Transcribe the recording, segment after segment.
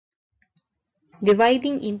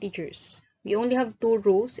Dividing integers. We only have two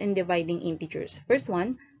rules in dividing integers. First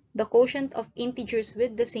one, the quotient of integers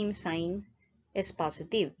with the same sign is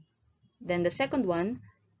positive. Then the second one,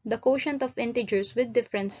 the quotient of integers with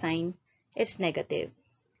different sign is negative.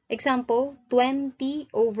 Example, 20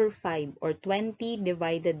 over 5 or 20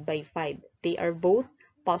 divided by 5. They are both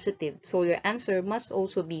positive, so your answer must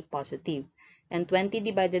also be positive. And 20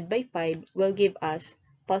 divided by 5 will give us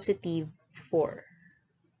positive 4.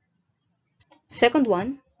 Second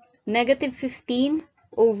one, negative 15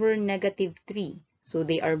 over negative 3. So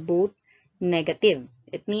they are both negative.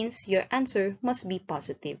 It means your answer must be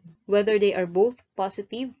positive. Whether they are both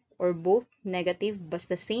positive or both negative but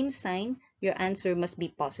the same sign, your answer must be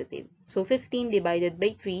positive. So 15 divided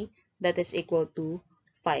by 3, that is equal to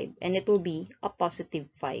 5. And it will be a positive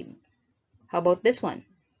 5. How about this one?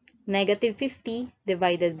 Negative 50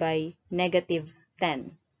 divided by negative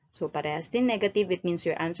 10. So parehas din negative, it means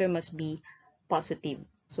your answer must be positive.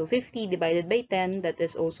 So 50 divided by 10, that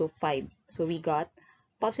is also 5. So we got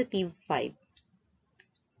positive 5.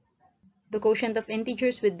 The quotient of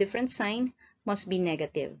integers with different sign must be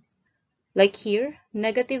negative. Like here,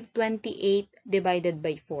 negative 28 divided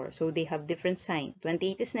by 4. So they have different sign.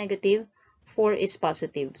 28 is negative, 4 is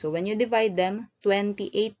positive. So when you divide them,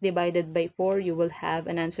 28 divided by 4, you will have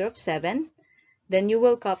an answer of 7. Then you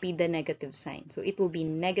will copy the negative sign. So it will be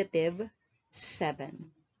negative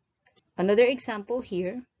 7. Another example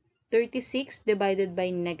here, 36 divided by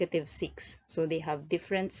negative 6. So they have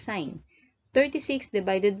different sign. 36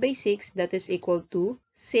 divided by 6, that is equal to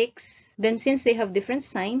 6. Then since they have different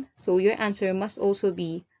sign, so your answer must also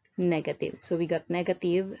be negative. So we got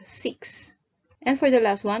negative 6. And for the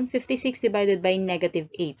last one, 56 divided by negative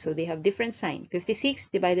 8. So they have different sign. 56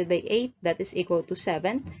 divided by 8, that is equal to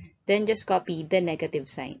 7. Then just copy the negative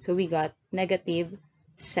sign. So we got negative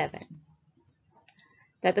 7.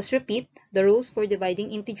 Let us repeat the rules for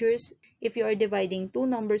dividing integers. If you are dividing two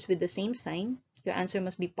numbers with the same sign, your answer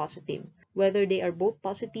must be positive. Whether they are both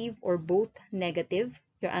positive or both negative,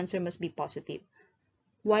 your answer must be positive.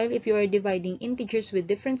 While if you are dividing integers with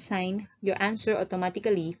different sign, your answer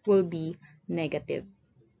automatically will be negative.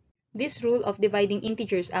 This rule of dividing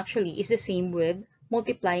integers actually is the same with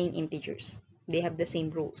multiplying integers. They have the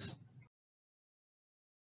same rules.